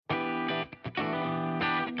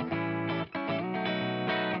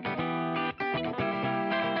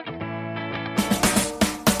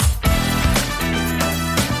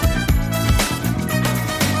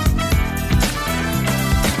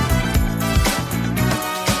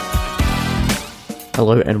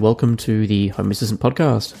Hello and welcome to the Home Assistant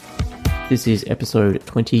Podcast. This is episode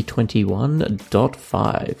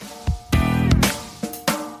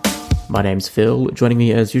 2021.5. My name's Phil. Joining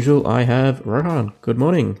me as usual, I have Rohan. Good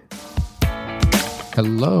morning.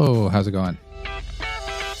 Hello, how's it going?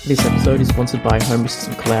 This episode is sponsored by Home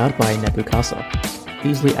Assistant Cloud by Nabu Casa.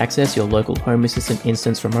 Easily access your local Home Assistant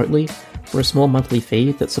instance remotely for a small monthly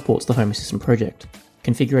fee that supports the Home Assistant project.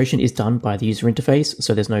 Configuration is done by the user interface,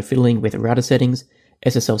 so there's no fiddling with router settings,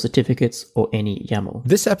 SSL certificates, or any YAML.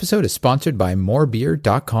 This episode is sponsored by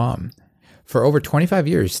morebeer.com. For over 25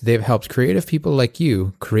 years, they've helped creative people like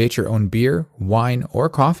you create your own beer, wine, or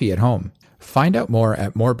coffee at home. Find out more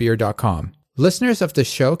at morebeer.com. Listeners of this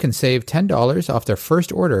show can save $10 off their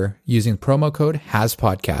first order using promo code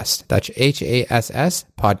HASPODCAST. That's HASS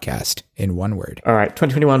podcast in one word. All right,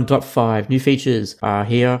 2021.5 new features are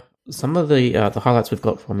here. Some of the highlights we've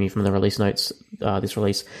got from you from the release notes, this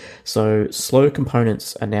release. So slow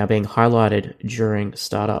components are now being highlighted during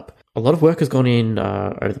startup. A lot of work has gone in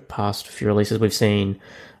over the past few releases we've seen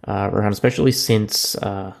around, especially since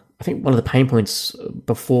I think one of the pain points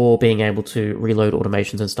before being able to reload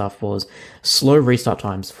automations and stuff was slow restart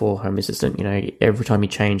times for Home Assistant. You know, every time you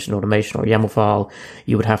changed an automation or a YAML file,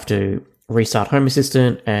 you would have to restart Home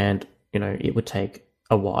Assistant and, you know, it would take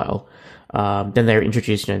a while. Then they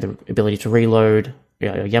introduced, you know, the ability to reload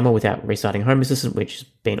YAML without restarting Home Assistant, which has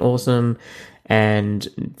been awesome. And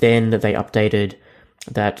then they updated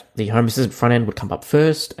that the Home Assistant front end would come up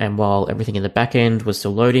first, and while everything in the back end was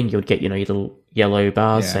still loading, you would get, you know, your little yellow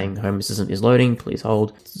bars saying Home Assistant is loading, please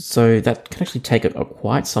hold. So that can actually take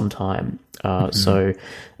quite some time. So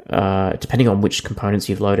depending on which components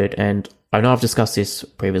you've loaded, and I know I've discussed this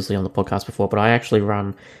previously on the podcast before, but I actually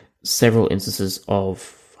run several instances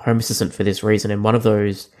of Home Assistant for this reason, and one of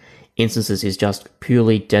those instances is just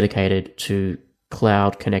purely dedicated to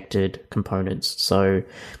cloud connected components. So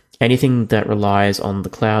anything that relies on the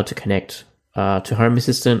cloud to connect to Home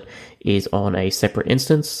Assistant is on a separate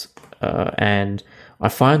instance, and I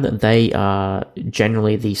find that they are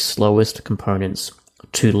generally the slowest components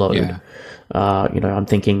to load. You know, I'm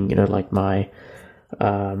thinking, you know, like my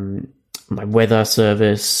weather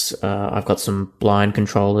service. I've got some blind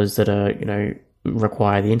controllers that are, you know,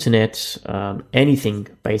 require the internet. Anything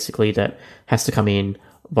basically that has to come in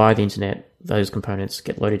via the internet, those components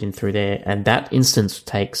get loaded in through there, and that instance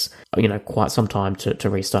takes, you know, quite some time to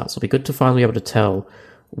restart. So it'll be good to finally be able to tell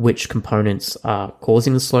which components are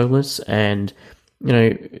causing the slowness, and, you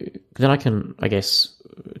know, then I can, I guess,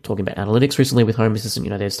 talking about analytics recently with Home Assistant, you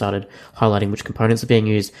know, they've started highlighting which components are being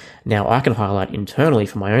used. Now I can highlight internally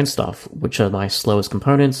for my own stuff which are my slowest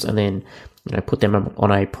components, and then, you know, put them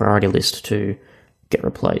on a priority list to get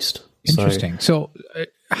replaced. Interesting. So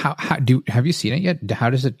have you seen it yet? How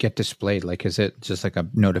does it get displayed? Like, is it just like a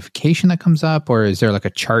notification that comes up, or is there like a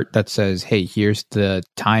chart that says, hey, here's the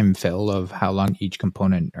time fill of how long each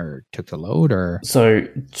component took to load? Or so,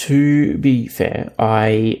 to be fair,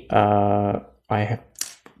 I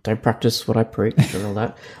don't practice what I preach and all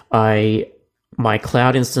that. My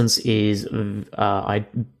cloud instance is I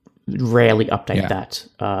rarely update that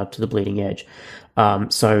to the bleeding edge.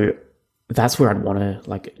 So that's where I'd want to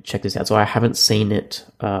like check this out. So I haven't seen it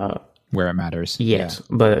where it matters yet,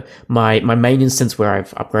 but my main instance where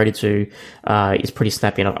I've upgraded to is pretty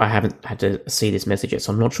snappy, and I haven't had to see this message yet.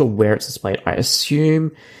 So I'm not sure where it's displayed. I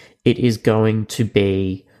assume it is going to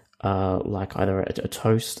be like either a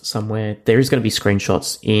toast somewhere. There is going to be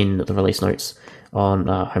screenshots in the release notes on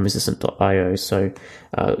homeassistant.io. So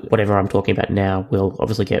whatever I'm talking about now will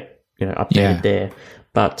obviously get, you know, updated there,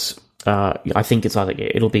 but I think it's either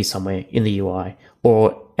it'll be somewhere in the UI,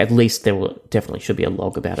 or at least there will definitely should be a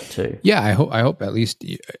log about it too. Yeah, I hope at least,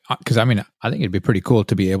 because I mean, I think it'd be pretty cool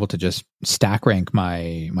to be able to just stack rank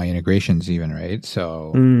my integrations even, right?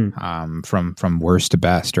 So from worst to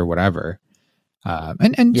best or whatever,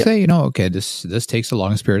 and say, you know, okay, this takes the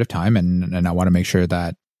longest period of time, and I want to make sure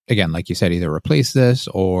that, again, like you said, either replace this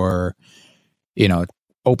or, you know,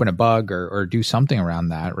 open a bug or do something around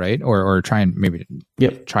that, right? Or try and maybe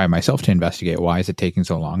try myself to investigate why is it taking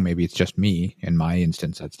so long. Maybe it's just me in my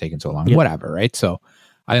instance that's taking so long, whatever, right? So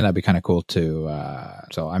I think that'd be kind of cool to.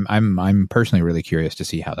 So I'm personally really curious to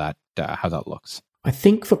see how that looks. I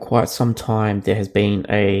think for quite some time there has been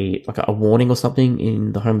a warning or something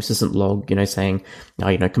in the Home Assistant log, you know, saying,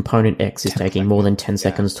 you know, component X is taking more than 10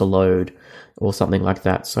 seconds to load, or something like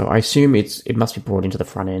that. So I assume it must be brought into the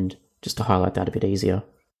front end just to highlight that a bit easier.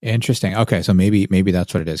 Interesting. Okay, so maybe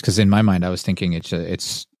that's what it is. Because in my mind, I was thinking it's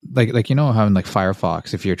like how in like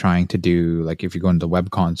Firefox, if you're trying to do like if you go into the web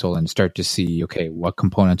console and start to see what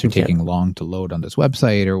components are taking long to load on this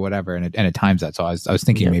website or whatever, and it times that. So I was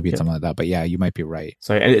thinking maybe it's something like that. But yeah, you might be right.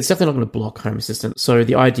 So and it's definitely not going to block Home Assistant. So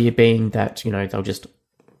the idea being that they'll just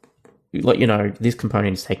let this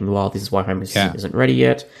component is taking a while. This is why Home Assistant isn't ready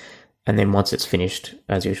yet. And then once it's finished,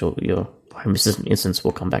 as usual, your Home Assistant instance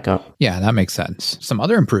will come back up. Yeah, that makes sense. Some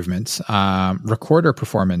other improvements, recorder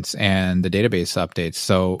performance and the database updates.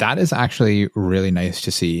 So that is actually really nice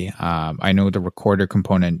to see. I know the recorder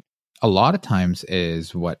component a lot of times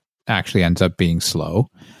is what actually ends up being slow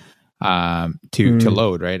to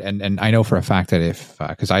load, right? And I know for a fact that if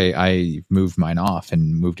because I moved mine off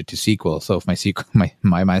and moved it to SQL, so if my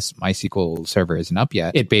SQL server isn't up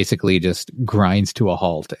yet, it basically just grinds to a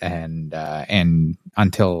halt and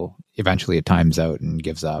until eventually it times out and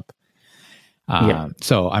gives up.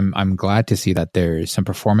 So I'm glad to see that there's some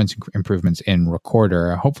performance improvements in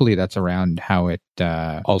Recorder. Hopefully that's around how it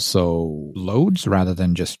also loads rather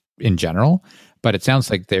than just in general. But it sounds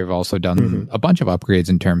like they've also done a bunch of upgrades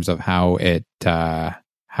in terms of how it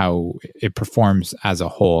performs as a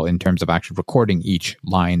whole in terms of actually recording each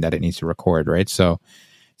line that it needs to record, right? So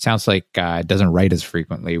it sounds like it doesn't write as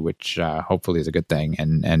frequently, which hopefully is a good thing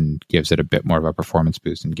and gives it a bit more of a performance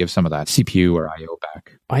boost and gives some of that CPU or I/O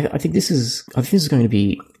back. I think this is going to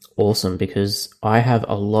be awesome because I have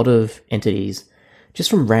a lot of entities just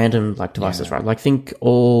from random devices, right? Like think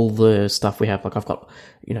all the stuff we have, I've got,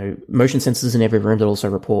 motion sensors in every room that also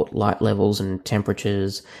report light levels and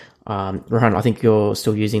temperatures. Rohan, I think you're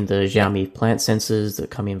still using the Xiaomi plant sensors that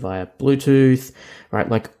come in via Bluetooth, right?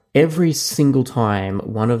 Like every single time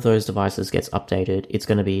one of those devices gets updated,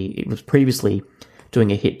 it was previously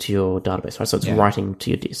doing a hit to your database, right? So it's writing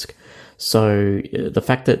to your disk. So the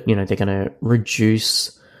fact that, they're going to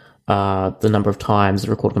reduce the number of times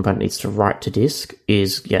the record component needs to write to disk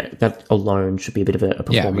is, that alone should be a bit of a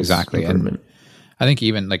performance improvement. And I think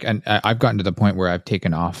even and I've gotten to the point where I've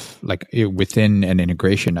taken off, within an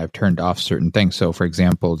integration, I've turned off certain things. So for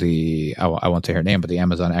example, I won't say her name, but the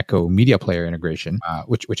Amazon Echo media player integration,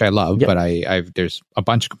 which I love, but there's a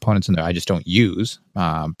bunch of components in there I just don't use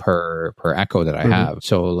per Echo that I have.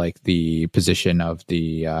 So the position of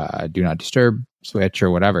the do not disturb switch or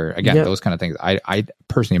whatever, again, those kind of things I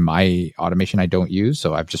personally, my automation I don't use,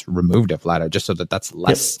 so I've just removed it flat out just so that's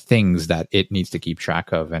less things that it needs to keep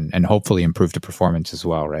track of and hopefully improve the performance as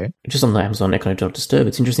well, right? Just on the Amazon Echo do not disturb,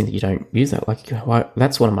 it's interesting that you don't use that.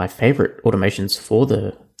 That's one of my favorite automations for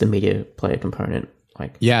the media player component.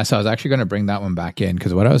 So I was actually going to bring that one back in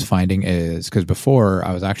because what I was finding is, because before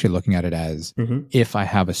I was actually looking at it as if I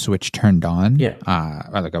have a switch turned on,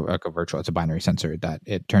 like a virtual, it's a binary sensor that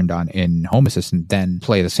it turned on in Home Assistant, then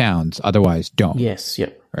play the sounds, otherwise don't. Yes,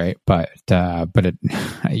 yep. Right. But it,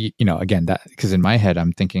 again, that because in my head,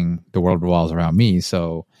 I'm thinking the world revolves around me.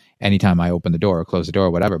 So anytime I open the door or close the door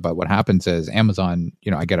or whatever, but what happens is Amazon,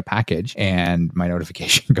 I get a package and my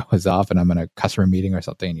notification goes off and I'm in a customer meeting or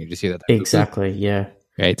something and you just see that. Exactly. Yeah.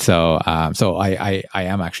 Right. So, I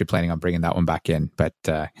am actually planning on bringing that one back in, but,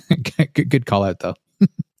 good call out though.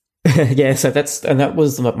 So that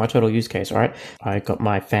was my total use case, right? I got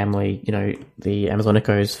my family, the Amazon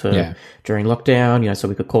Echoes for during lockdown, so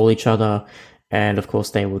we could call each other. And of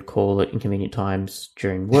course, they would call at inconvenient times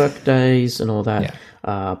during work days and all that,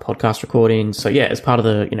 podcast recordings. So as part of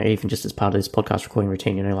the, even just as part of this podcast recording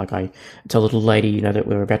routine, I tell a little lady, that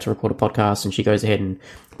we're about to record a podcast and she goes ahead and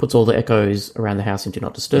puts all the echoes around the house in Do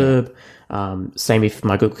Not Disturb. Same if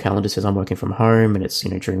my Google Calendar says I'm working from home and it's,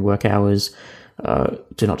 during work hours,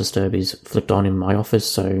 Do Not Disturb is flipped on in my office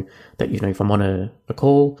so that, if I'm on a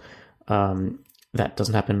call, that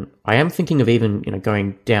doesn't happen. I am thinking of even,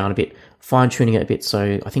 going down a bit, fine-tuning it a bit.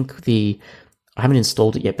 So I think I haven't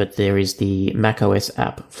installed it yet, but there is the macOS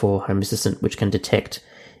app for Home Assistant, which can detect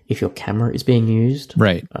if your camera is being used.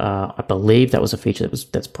 Right. I believe that was a feature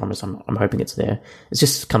that's promised. I'm hoping it's there. It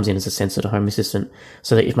just comes in as a sensor to Home Assistant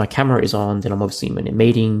so that if my camera is on, then I'm obviously in a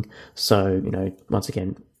meeting. So, once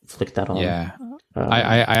again, flick that on. Yeah.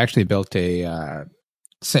 I actually built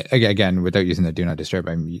again, without using the Do Not Disturb,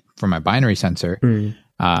 for my binary sensor,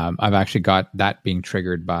 I've actually got that being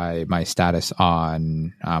triggered by my status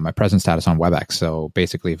on my present status on WebEx. So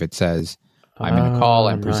basically, if it says I'm in a call,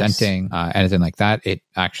 I'm presenting, anything like that, it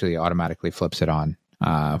actually automatically flips it on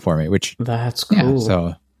for me. Which that's cool.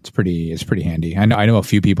 So it's pretty handy. I know a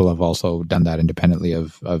few people have also done that independently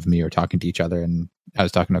of me or talking to each other. And I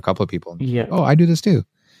was talking to a couple of people. Yeah. Oh, I do this too.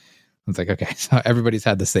 It's like, okay, so everybody's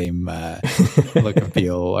had the same look and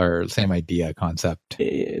feel or same idea concept.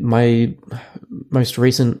 My most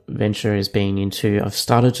recent venture has been I've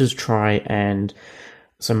started to try and,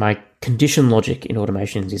 so my condition logic in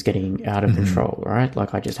automations is getting out of control, right?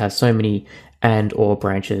 Like I just have so many and or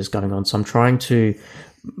branches going on. So I'm trying to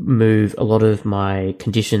move a lot of my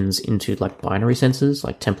conditions into like binary sensors,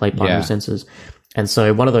 like template binary sensors. And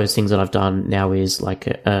so one of those things that I've done now is like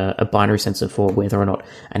a binary sensor for whether or not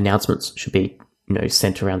announcements should be,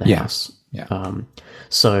 sent around the house. Yeah.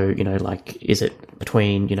 So, like, is it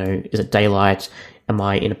between, is it daylight? Am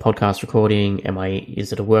I in a podcast recording?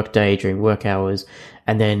 Is it a work day during work hours?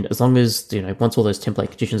 And then as long as, once all those template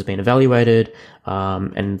conditions have been evaluated,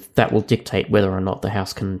 and that will dictate whether or not the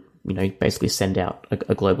house can, basically send out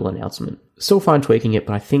a global announcement. Still fine tweaking it,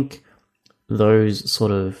 but I think those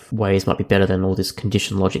sort of ways might be better than all this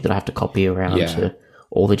condition logic that I have to copy around to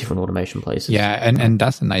all the different automation places. Yeah, and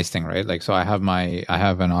that's the nice thing, right? Like, so I have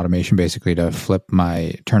an automation basically to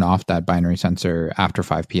turn off that binary sensor after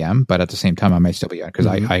 5 p.m., but at the same time I might still be on, because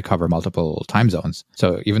I cover multiple time zones.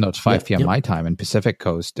 So even though it's 5 p.m. my time, in Pacific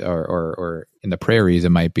Coast or in the prairies, it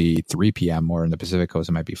might be 3 p.m., or in the Pacific Coast,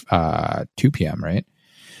 it might be 2 p.m., right?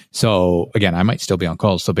 So again, I might still be on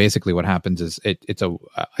calls. So basically what happens is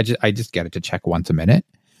I just get it to check once a minute.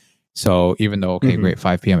 So even though, great,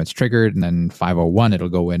 5 p.m. it's triggered, and then 5:01 it'll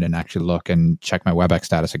go in and actually look and check my WebEx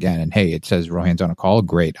status again. And hey, it says Rohan's on a call.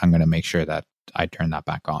 Great. I'm going to make sure that I turn that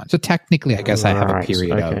back on. So technically, I guess I have a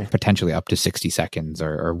period of potentially up to 60 seconds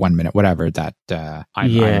or 1 minute, whatever, that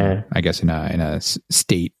I'm, I guess, in a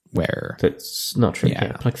state where that's not true.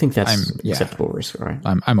 Yeah. But I think that's acceptable risk, right?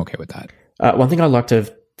 I'm okay with that. One thing I like to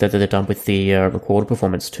have that they've done with the recorder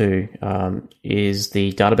performance too is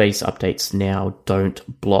the database updates now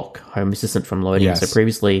don't block Home Assistant from loading. Yes. So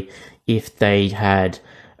previously, if they had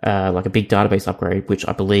like a big database upgrade, which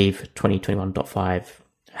I believe 2021.5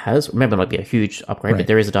 has, remember, it might be a huge upgrade, but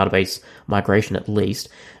there is a database migration at least,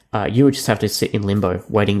 you would just have to sit in limbo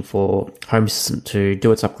waiting for Home Assistant to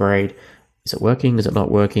do its upgrade. Is it working? Is it not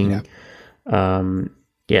working?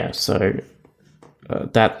 So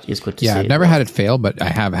that is good to see. Yeah, I've never had it fail, but I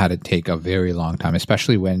have had it take a very long time,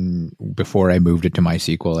 especially before I moved it to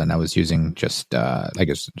MySQL and I was using just I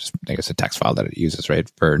guess a text file that it uses, right,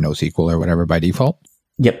 for NoSQL or whatever by default.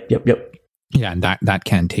 Yep. Yeah, and that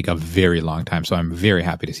can take a very long time. So I'm very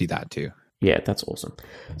happy to see that too. Yeah, that's awesome.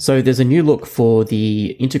 So there's a new look for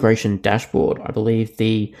the integration dashboard. I believe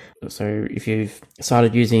so if you've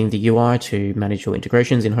started using the UI to manage your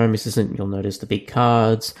integrations in Home Assistant, you'll notice the big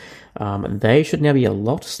cards. They should now be a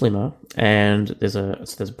lot slimmer, and there's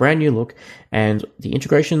a brand new look, and the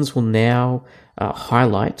integrations will now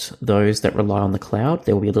highlight those that rely on the cloud.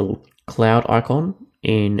 There will be a little cloud icon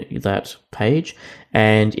in that page,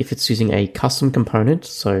 and if it's using a custom component,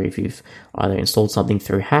 so if you've either installed something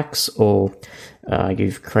through Hacks or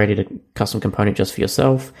you've created a custom component just for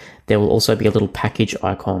yourself, there will also be a little package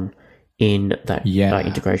icon in that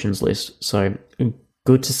integrations list. So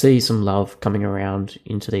good to see some love coming around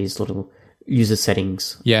into these little user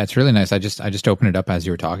settings. Yeah, it's really nice. I just opened it up as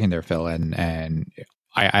you were talking there, Phil, and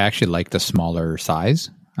I actually like the smaller size.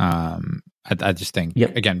 I just think,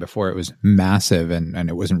 again, before it was massive and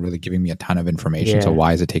it wasn't really giving me a ton of information. So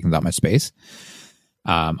why is it taking that much space?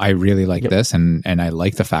 I really like this, and I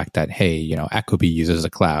like the fact that, hey, Ecobee uses a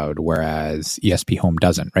cloud, whereas ESP Home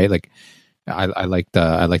doesn't, right? Like, I like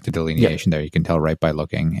the delineation there. You can tell right by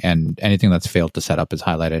looking, and anything that's failed to set up is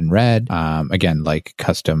highlighted in red. Again, like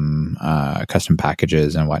custom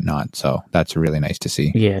packages and whatnot. So that's really nice to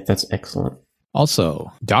see. Yeah, that's excellent. Also,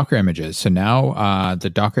 Docker images. So now the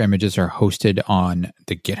Docker images are hosted on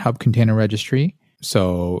the GitHub Container Registry.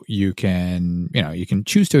 So you can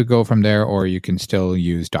choose to go from there, or you can still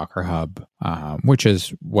use Docker Hub, which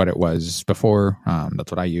is what it was before.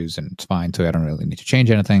 That's what I use, and it's fine. So I don't really need to change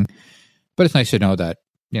anything. But it's nice to know that,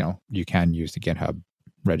 you can use the GitHub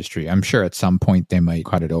registry. I'm sure at some point they might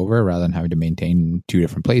cut it over rather than having to maintain two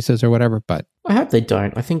different places or whatever. But I hope they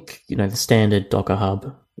don't. I think, the standard Docker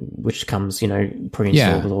Hub, which comes,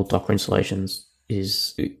 pre-installed with all Docker installations,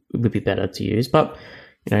 would be better to use. But,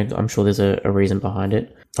 I'm sure there's a reason behind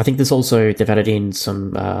it. I think there's also, they've added in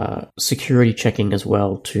some security checking as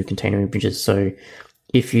well to container images. So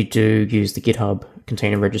if you do use the GitHub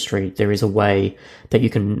container registry, there is a way that you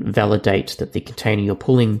can validate that the container you're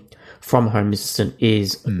pulling from Home Assistant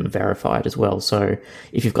is verified as well. So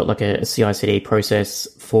if you've got like a CI/CD process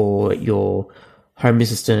for your Home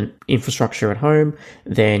Assistant infrastructure at home,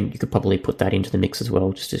 then you could probably put that into the mix as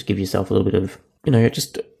well, just to give yourself a little bit of,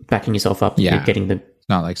 just backing yourself up, getting the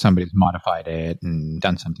not like somebody's modified it and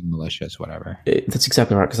done something malicious, whatever. That's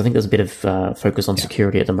exactly right, because I think there's a bit of focus on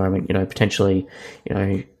security at the moment. Potentially,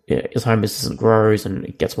 as Home Assistant grows and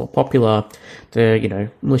it gets more popular,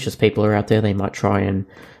 malicious people are out there. They might try and,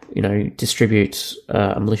 distribute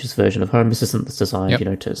a malicious version of Home Assistant that's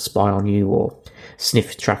designed, to spy on you or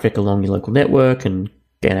sniff traffic along your local network and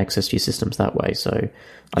gain access to your systems that way. So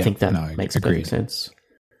I think that makes perfect sense.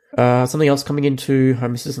 Something else coming into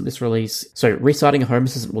Home Assistant this release. So restarting Home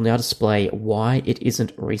Assistant will now display why it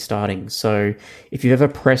isn't restarting. So if you've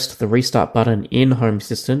ever pressed the restart button in Home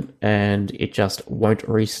Assistant and it just won't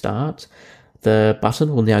restart, the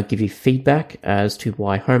button will now give you feedback as to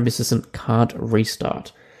why Home Assistant can't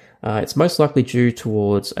restart. It's most likely due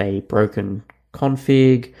towards a broken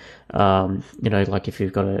config, like if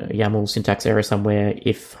you've got a YAML syntax error somewhere.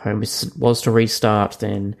 If Home Assistant was to restart,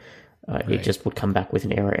 then it just would come back with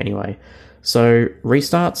an error anyway. So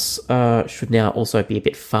restarts should now also be a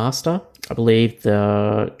bit faster. I believe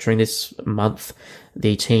during this month,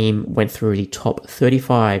 the team went through the top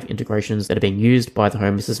 35 integrations that are being used by the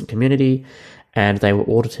Home Assistant community, and they were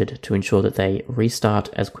audited to ensure that they restart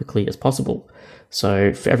as quickly as possible.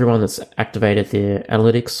 So for everyone that's activated their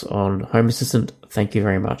analytics on Home Assistant, thank you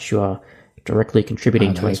very much. You are directly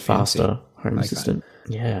contributing to a faster Home Assistant.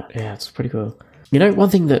 That. Yeah, it's pretty cool. One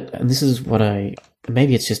thing and this is what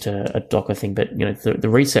maybe it's just a Docker thing, but the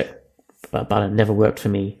reset button never worked for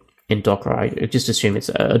me in Docker. I just assume it's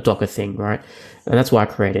a Docker thing, right? And that's why I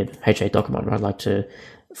created HA Dockermon. I'd like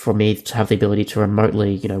for me to have the ability to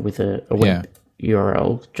remotely, with a web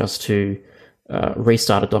URL just to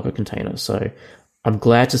restart a Docker container. So I'm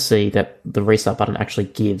glad to see that the restart button actually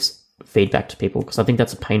gives feedback to people, because I think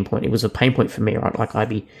that's a pain point. It was a pain point for me, right? Like I'd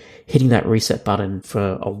be hitting that reset button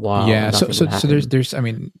for a while. Yeah. So there's,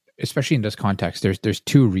 especially in this context, there's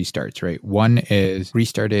two restarts, right? One is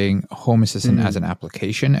restarting Home Assistant as an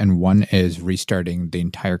application, and one is restarting the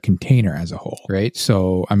entire container as a whole, right?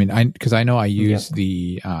 So, because I know I use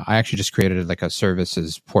I actually just created like a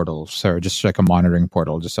services portal, so just like a monitoring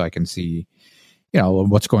portal, just so I can see,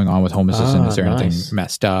 what's going on with Home Assistant. Is there anything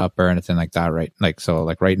messed up or anything like that, right?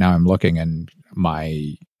 So right now I'm looking and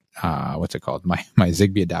my, what's it called? My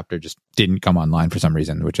Zigbee adapter just didn't come online for some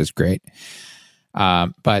reason, which is great.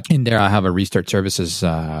 But in there, I have a restart services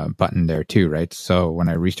button there too, right? So when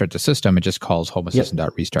I restart the system, it just calls Home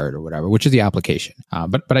Assistant.restart or whatever, which is the application.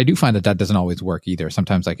 But I do find that doesn't always work either.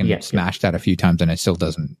 Sometimes I can smash that a few times and it still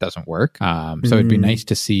doesn't work. So it'd be nice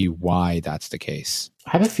to see why that's the case. I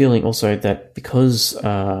have a feeling also that because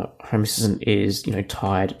Home Assistant is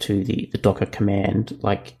tied to the Docker command,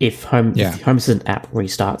 like if Home Assistant app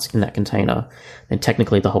restarts in that container, then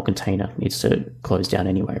technically the whole container needs to close down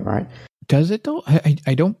anyway, right? Does it though?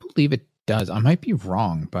 I don't believe it does. I might be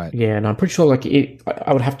wrong, but yeah, and I'm pretty sure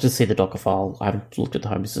I would have to see the Docker file. I haven't looked at the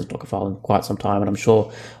Home Assistant Docker file in quite some time, and I'm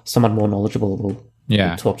sure someone more knowledgeable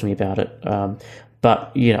will talk to me about it.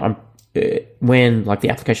 But when like the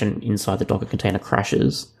application inside the Docker container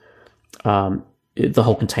crashes, the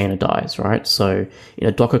whole container dies, right? So in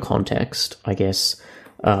a Docker context, I guess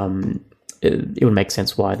it would make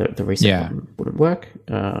sense why the reset button wouldn't work.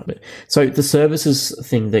 So the services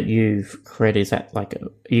thing that you've created, is that like, are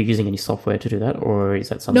you using any software to do that, or is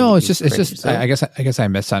that something? No, it's just. I guess I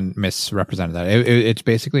misrepresented that. It's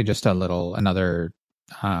basically just another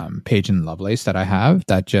page in Lovelace that I have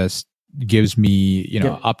that just gives me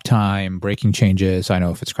uptime, breaking changes, so I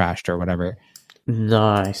know if it's crashed or whatever.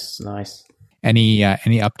 Nice. Any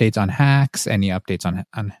updates on hacks? Any updates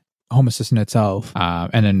on Home Assistant itself,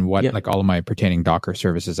 and then like all of my pertaining Docker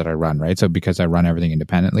services that I run, right? So because I run everything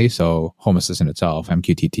independently, so Home Assistant itself,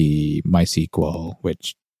 MQTT, MySQL,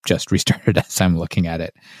 which just restarted as I'm looking at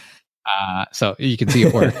it. So you can see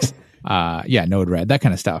it works. Node-RED, that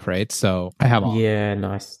kind of stuff, right? So I have all. Yeah,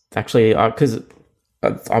 nice. Actually, because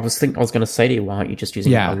I was going to say to you, why aren't you just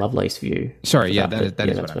using a Lovelace view? Sorry, that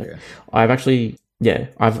is what I'm doing. I've actually,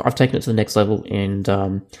 I've taken it to the next level,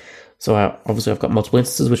 and so obviously I've got multiple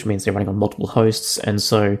instances, which means they're running on multiple hosts. And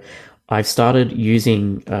so I've started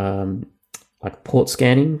using like port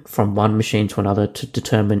scanning from one machine to another to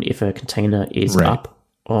determine if a container is up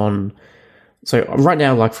on. So right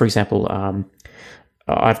now, like for example,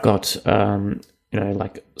 I've got,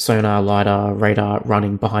 like Sonar, LiDAR, Radar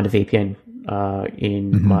running behind a VPN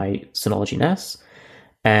in my Synology NAS.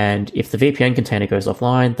 And if the VPN container goes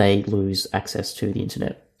offline, they lose access to the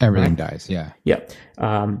internet. Everything dies, yeah. Yeah.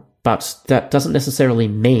 But that doesn't necessarily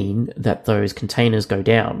mean that those containers go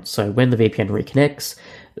down. So when the VPN reconnects,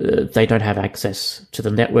 they don't have access to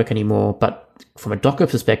the network anymore. But from a Docker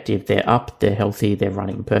perspective, they're up, they're healthy, they're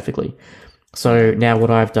running perfectly. So now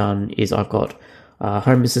what I've done is I've got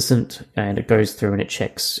Home Assistant, and it goes through and it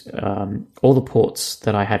checks all the ports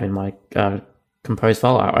that I have in my Compose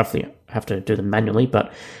file. I obviously have to do them manually,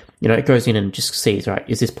 but it goes in and just sees, right,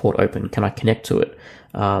 is this port open? Can I connect to it?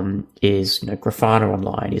 Is Grafana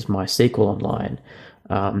online? Is MySQL online?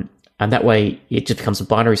 And that way it just becomes a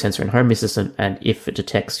binary sensor in Home Assistant. And if it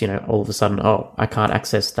detects, all of a sudden, oh, I can't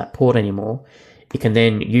access that port anymore, it can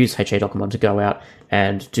then use HA-Document to go out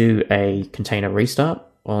and do a container restart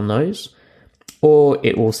on those. Or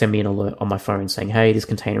it will send me an alert on my phone saying, hey, this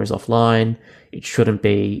container is offline. It shouldn't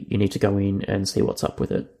be. You need to go in and see what's up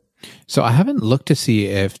with it. So I haven't looked to see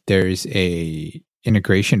if there's a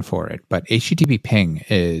integration for it, but HTTP ping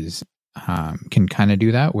is can kind of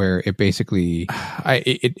do that, where it basically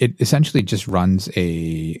it essentially just runs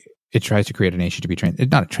it tries to create an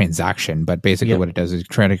HTTP not a transaction, but basically what it does is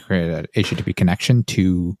try to create an HTTP connection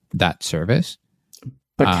to that service.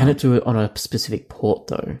 But can it do it on a specific port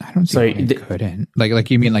though? I don't see why it couldn't.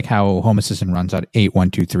 Like you mean like how Home Assistant runs out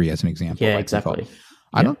 8123 as an example? Yeah, exactly.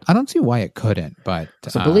 I don't see why it couldn't, but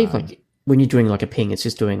so I believe like when you're doing like a ping, it's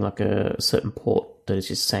just doing like a certain port that is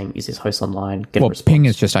just saying, is this host online? Ping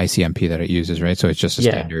is just ICMP that it uses, right? So it's just a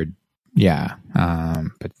standard. Yeah.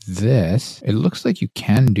 But this, it looks like you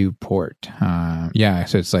can do port. So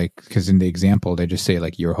it's like, because in the example, they just say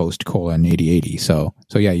like your host :8080.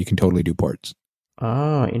 So yeah, you can totally do ports.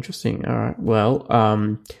 Ah, interesting. All right. Well,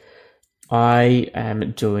 I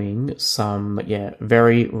am doing some,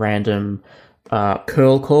 very random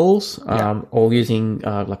curl calls, all using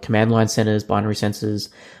like command line centers, binary sensors,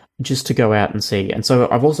 just to go out and see. And so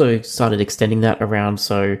I've also started extending that around.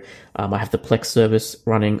 So I have the Plex service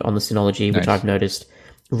running on the Synology, which I've noticed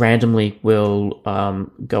randomly will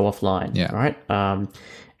go offline. Yeah. Right.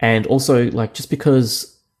 And also like just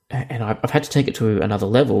because, and I've had to take it to another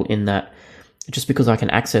level in that just because I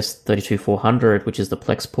can access 32400, which is the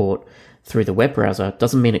Plex port through the web browser,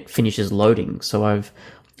 doesn't mean it finishes loading. So I've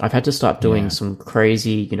had to start doing some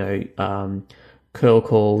crazy, curl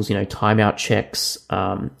calls, timeout checks,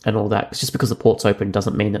 and all that. It's just because the port's open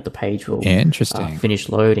doesn't mean that the page will finish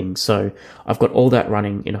loading. So I've got all that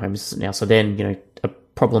running in Home Assistant now. So then, a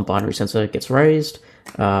problem binary sensor gets raised,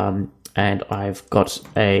 and I've got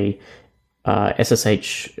a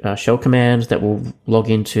SSH shell command that will log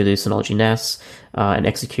into the Synology NAS and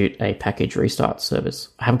execute a package restart service.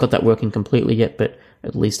 I haven't got that working completely yet, but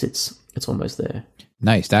at least it's almost there.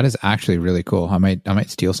 Nice. That is actually really cool. I might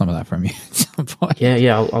steal some of that from you at some point.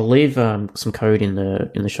 Yeah. I'll leave some code in the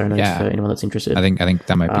show notes for anyone that's interested. I think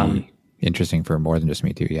that might be interesting for more than just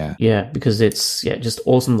me too. Yeah. Yeah, because it's just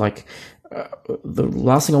awesome. Like the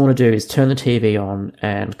last thing I want to do is turn the TV on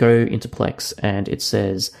and go into Plex, and it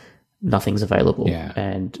says nothing's available. Yeah.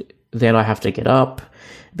 And then I have to get up.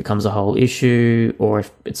 It becomes a whole issue. Or if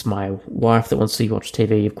it's my wife that wants to watch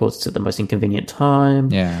TV, of course, it's at the most inconvenient time.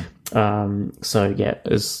 Yeah.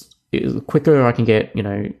 As quicker I can get,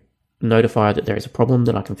 notified that there is a problem,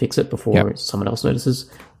 that I can fix it before someone else notices,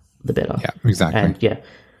 the better. Yeah, exactly. And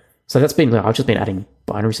so that's been, I've just been adding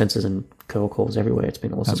binary sensors and curl calls everywhere. It's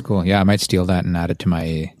been awesome. That's cool. Yeah, I might steal that and add it to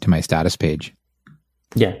my status page.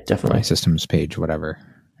 Yeah, definitely. My systems page, whatever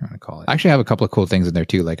you want to call it. I actually have a couple of cool things in there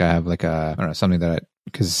too. Like I have something that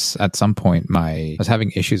because at some point I was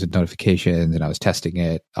having issues with notifications and I was testing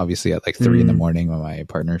it obviously at like 3 a.m. when my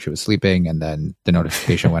partner, she was sleeping, and then the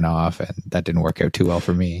notification went off, and that didn't work out too well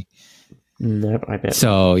for me. Nope, I bet.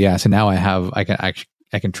 So now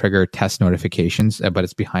I can trigger test notifications, but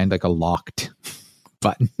it's behind like a locked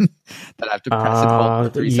button that I have to press and hold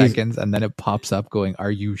for 3 seconds, and then it pops up going, "Are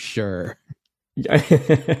you sure?"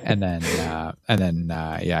 and then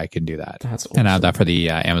I can do that. That's awesome. And I have that for the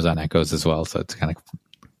Amazon Echoes as well, so it's kind of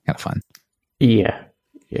fun. Yeah.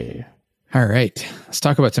 All right, let's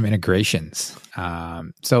talk about some integrations.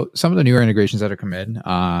 So some of the newer integrations that are come in.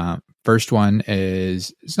 First one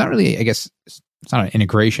is, it's not really, I guess it's not an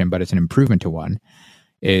integration, but it's an improvement to one,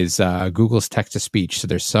 is Google's text to speech. So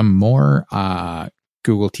there's some more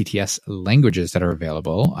Google TTS languages that are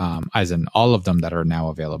available, as in all of them that are now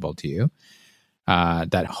available to you,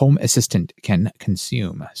 that Home Assistant can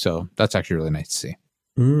consume. So that's actually really nice to see.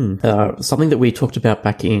 Something that we talked about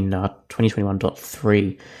back in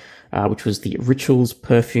 2021.3, which was the Rituals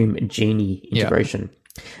Perfume Genie integration.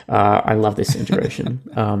 I love this integration.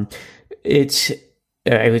 It's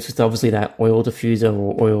just obviously that oil diffuser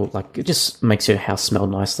or oil, like it just makes your house smell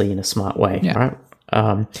nicely in a smart way, right?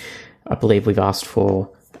 I believe we've asked for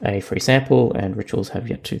a free sample, and Rituals have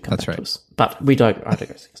yet to come back to us. But I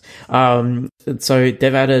digress. So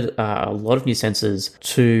they've added a lot of new sensors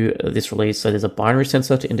to this release. So there's a binary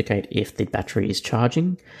sensor to indicate if the battery is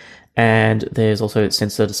charging, And there's also a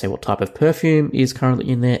sensor to say what type of perfume is currently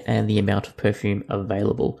in there and the amount of perfume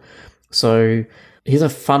available. So here's a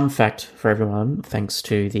fun fact for everyone, thanks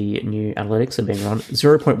to the new analytics that are being run.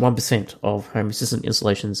 0.1% of Home Assistant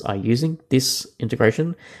installations are using this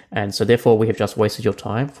integration. And so therefore we have just wasted your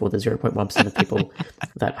time for the 0.1% of people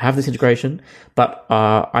that have this integration. But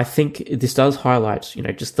I think this does highlight,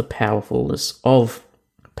 just the powerfulness,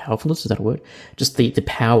 is that a word? Just the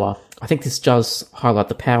power. I think this does highlight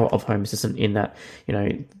the power of Home Assistant in that,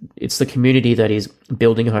 it's the community that is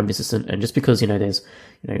building a Home Assistant. And just because, there's,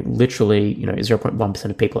 literally, 0.1%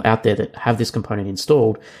 of people out there that have this component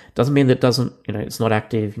installed, doesn't mean that it doesn't, it's not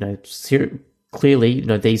active. Clearly,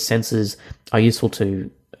 these sensors are useful to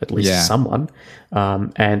at least someone.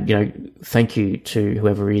 And, thank you to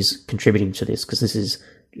whoever is contributing to this, because this is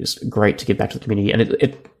just great to give back to the community. And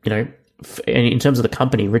it in terms of the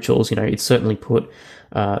company Rituals, it's certainly put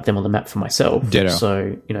them on the map for myself. Ditto.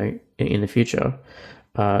 So, in the future,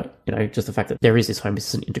 just the fact that there is this Home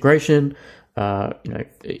Assistant integration, is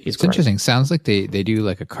it's great. Interesting. Sounds like they do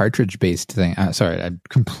like a cartridge based thing. Sorry, I'm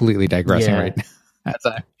completely digressing right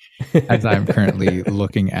now as I'm currently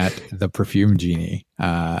looking at the Perfume Genie.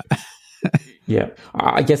 Yeah,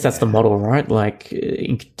 I guess that's the model, right? Like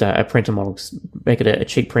a printer model, make it a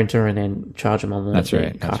cheap printer and then charge them on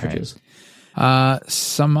the cartridges.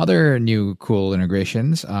 Some other new cool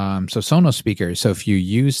integrations. So Sonos speakers. So if you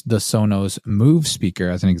use the Sonos Move speaker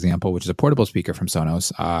as an example, which is a portable speaker from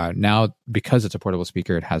Sonos, now because it's a portable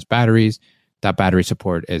speaker, it has batteries. That battery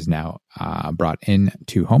support is now brought in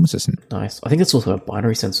to Home Assistant. Nice. I think it's also a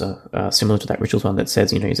binary sensor, similar to that Rituals one that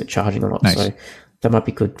says, is it charging or not? Nice. So that might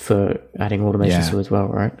be good for adding automation to as well,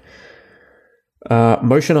 right?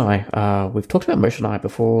 Motion Eye. We've talked about Motion Eye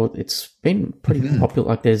before. It's been pretty popular.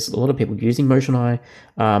 Like there's a lot of people using Motion Eye,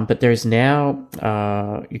 but there is now,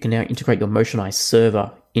 you can now integrate your Motion Eye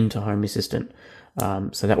server into Home Assistant.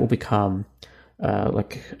 So that will become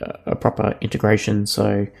like a proper integration.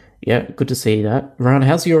 So yeah, good to see that. Ryan,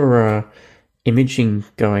 how's your imaging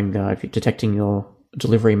going? If you're detecting your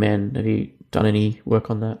delivery men, have you done any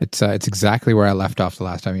work on that? It's exactly where I left off the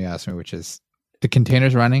last time you asked me, which is the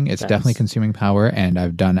container's running. It's definitely consuming power, and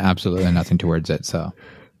I've done absolutely nothing towards it. So,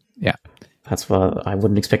 yeah, that's why I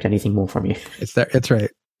wouldn't expect anything more from you. It's there. It's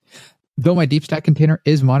right. Though my DeepStack container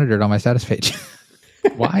is monitored on my status page.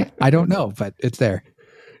 Why? I don't know, but it's there.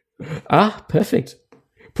 Perfect.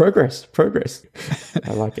 Progress.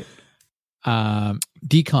 I like it.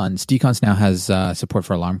 Decons now has support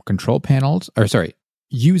for alarm control panels.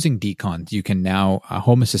 Using Decons, you can now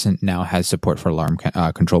Home Assistant now has support for alarm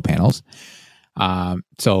control panels.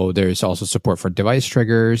 So there's also support for device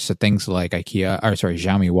triggers, so things like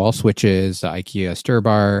Xiaomi wall switches, IKEA stir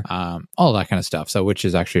bar, all that kind of stuff. So which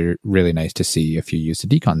is actually really nice to see if you use the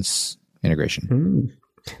Decons integration.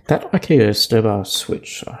 That IKEA stir bar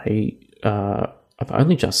switch, I've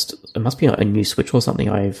only just, it must be a new switch or something.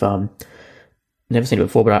 I've never seen it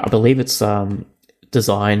before, but I believe it's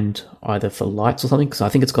designed either for lights or something, because I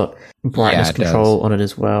think it's got brightness control on it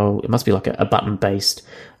as well. It must be like a button-based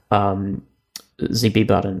ZB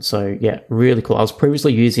button. So yeah, really cool. I was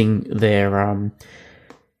previously using their,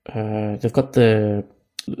 they've got they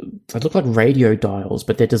look like radio dials,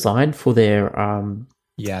 but they're designed for their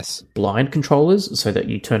blind controllers, so that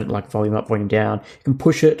you turn it like volume up, volume down. You can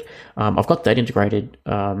push it. I've got that integrated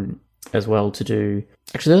as well to do.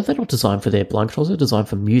 Actually, they're not designed for their blind controls. They're designed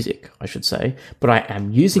for music, I should say. But I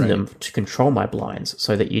am using them to control my blinds,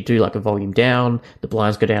 so that you do like a volume down, the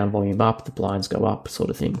blinds go down, volume up, the blinds go up, sort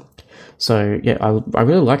of thing. So yeah, I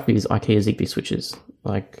really like these IKEA Zigbee switches.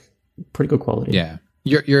 Like pretty good quality. Yeah,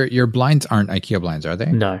 your blinds aren't IKEA blinds, are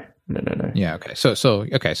they? No. Yeah. Okay. So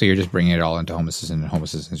you're just bringing it all into Home Assistant, and Home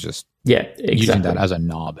Assistant is just using that as a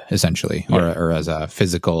knob essentially, or as a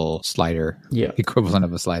physical slider, equivalent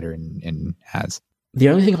of a slider in HAS. The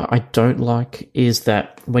only thing I don't like is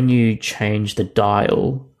that when you change the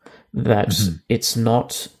dial, that it's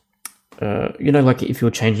not, like if you're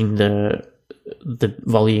changing the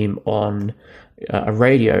volume on a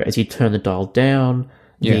radio, as you turn the dial down,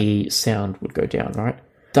 the sound would go down, right?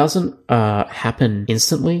 Doesn't happen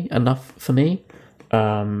instantly enough for me,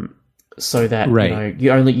 so that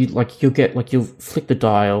you'll flick the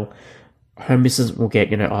dial, Home Assistant will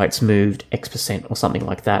get it's moved X% or something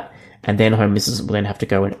like that, and then Home Assistant will then have to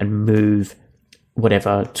go in and move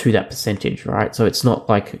whatever to that percentage, right? So it's not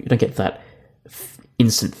like you don't get that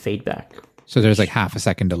instant feedback. So there's like half a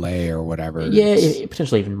second delay or whatever. Yeah,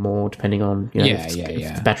 potentially even more, depending on if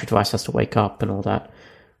the battery device has to wake up and all that.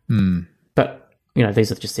 But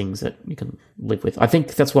these are just things that you can live with. I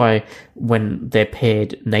think that's why when they're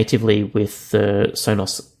paired natively with the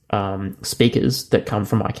Sonos speakers that come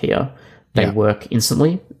from IKEA, they work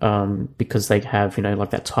instantly because they have,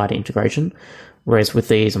 like that tighter integration. Whereas with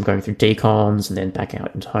these, I'm going through decons and then back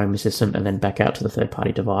out into Home Assistant and then back out to the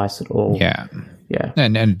third-party device at all. Yeah.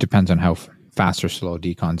 And it depends on how fast or slow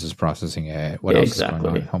decons is processing it. What else is going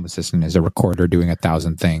on? Home Assistant is a recorder doing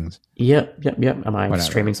 1,000 things. Yep. Am I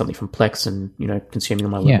streaming something from Plex and, consuming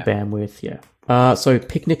my local bandwidth? Yeah. So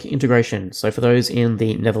Picnic integration. So for those in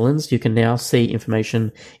the Netherlands, you can now see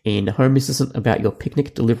information in Home Assistant about your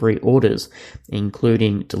Picnic delivery orders,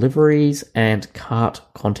 including deliveries and cart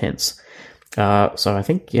contents. So I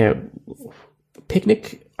think,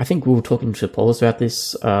 Picnic, I think we were talking to Paulus about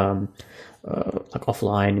this, like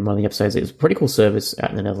offline in one of the episodes. It was a pretty cool service out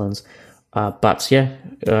in the Netherlands.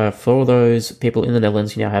 For those people in the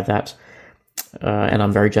Netherlands, you now have that. And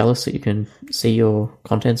I'm very jealous that you can see your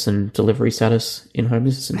contents and delivery status in Home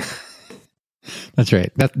Assistant. That's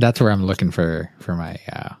right. That's where I'm looking for my,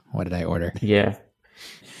 what did I order? Yeah.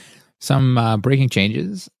 Some breaking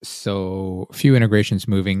changes. So a few integrations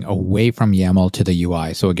moving away from YAML to the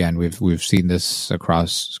UI. So again, we've seen this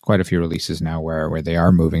across quite a few releases now where they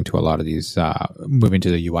are moving to a lot of these, moving to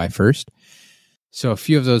the UI first. So a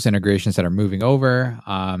few of those integrations that are moving over,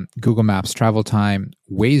 Google Maps travel time,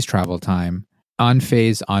 Waze travel time,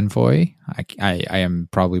 Enphase Envoy. I am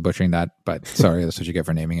probably butchering that, but sorry, that's what you get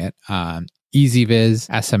for naming it.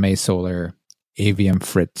 EasyViz, SMA Solar, AVM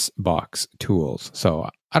Fritz Box tools. So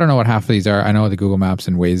I don't know what half of these are. I know the Google Maps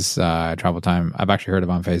and Waze travel time. I've actually heard of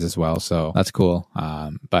Enphase as well, so that's cool.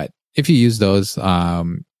 But if you use those,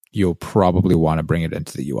 you'll probably want to bring it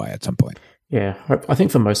into the UI at some point. Yeah, I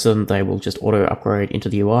think for most of them, they will just auto upgrade into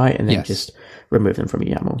the UI and then just remove them from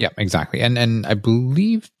YAML. Yeah, exactly. And I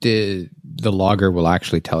believe the logger will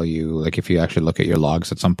actually tell you, like if you actually look at your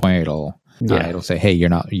logs at some point, it'll say, hey, you're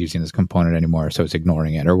not using this component anymore, so it's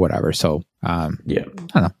ignoring it or whatever. So, I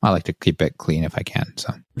don't know. I like to keep it clean if I can.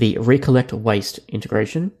 So the Recollect Waste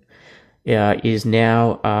integration is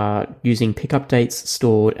now using pick updates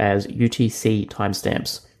stored as UTC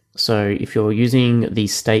timestamps. So if you're using the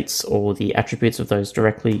states or the attributes of those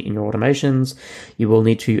directly in your automations, you will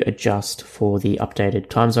need to adjust for the updated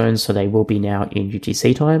time zones. So they will be now in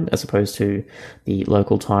UTC time as opposed to the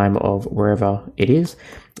local time of wherever it is.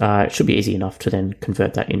 It should be easy enough to then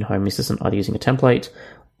convert that in Home Assistant, either using a template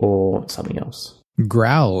or something else.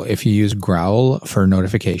 Growl, if you use Growl for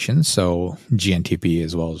notifications, so GNTP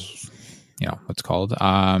as well as what's called.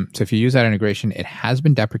 So if you use that integration, it has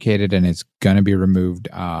been deprecated and it's going to be removed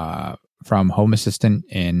from Home Assistant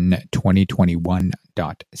in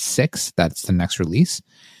 2021.6. That's the next release.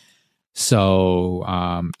 So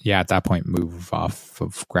at that point, move off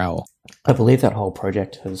of Growl. I believe that whole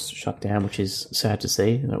project has shut down, which is sad to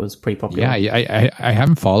see. That was pretty popular. Yeah, I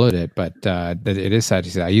haven't followed it, but it is sad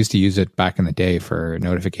to see. I used to use it back in the day for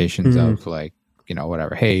notifications of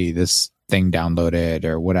whatever. Hey, this thing downloaded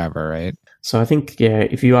or whatever, right? So I think,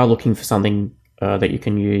 if you are looking for something that you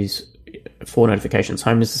can use for notifications,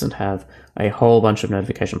 Home Assistant have a whole bunch of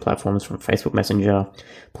notification platforms from Facebook Messenger,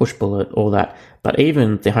 Pushbullet, all that. But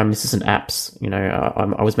even the Home Assistant apps,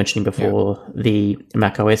 I was mentioning before the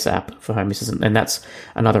macOS app for Home Assistant, and that's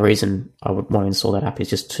another reason I would want to install that app is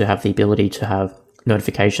just to have the ability to have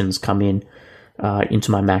notifications come in into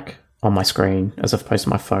my Mac on my screen as opposed to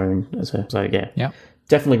my phone.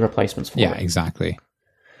 Definitely replacements for it. Yeah, exactly.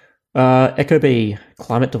 Ecobee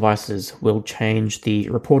climate devices will change the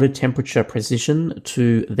reported temperature precision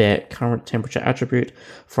to their current temperature attribute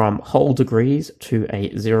from whole degrees to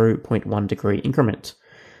a 0.1 degree increment.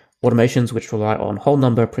 Automations which rely on whole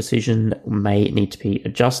number precision may need to be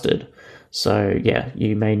adjusted. So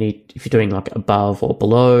you may need, if you're doing like above or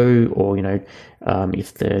below, or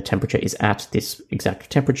if the temperature is at this exact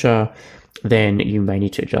temperature, then you may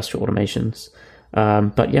need to adjust your automations. I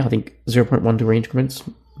think 0.1 degree increments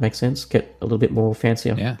makes sense. Get a little bit more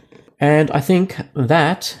fancier. Yeah. And I think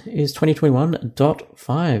that is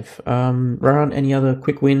 2021.5. Rohan, any other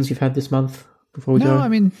quick wins you've had this month before we go? No, I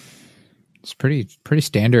mean, it's pretty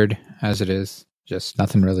standard as it is. Just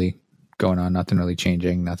nothing really going on, nothing really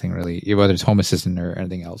changing, nothing really, whether it's Home Assistant or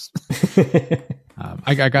anything else.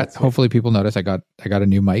 I got, hopefully people notice I got a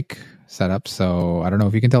new mic set up. So I don't know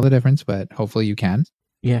if you can tell the difference, but hopefully you can.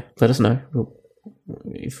 Yeah, let us know.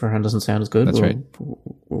 If Rohan doesn't sound as good, we'll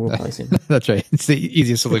replace him. That's right. It's the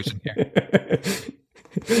easiest solution here.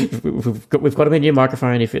 We've got him a new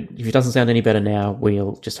microphone. If it doesn't sound any better now,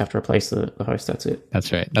 we'll just have to replace the host. That's it.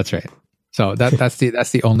 That's right. So that's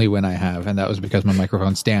the only win I have, and that was because my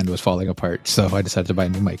microphone stand was falling apart. So I decided to buy a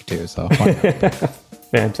new mic too. So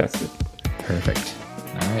fantastic. Perfect.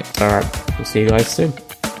 All right. We'll see you guys soon.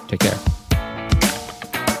 Take care.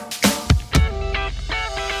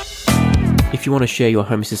 If you want to share your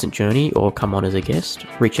Home Assistant journey or come on as a guest,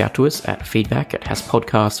 reach out to us at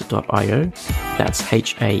feedback@hasspodcast.io. That's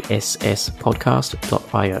HASS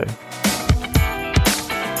podcast.io.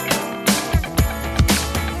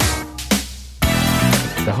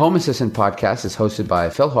 The Home Assistant podcast is hosted by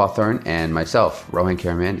Phil Hawthorne and myself, Rohan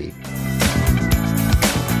Karamandi.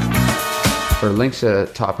 For links to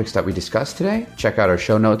topics that we discussed today, check out our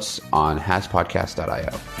show notes on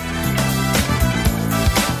hasspodcast.io.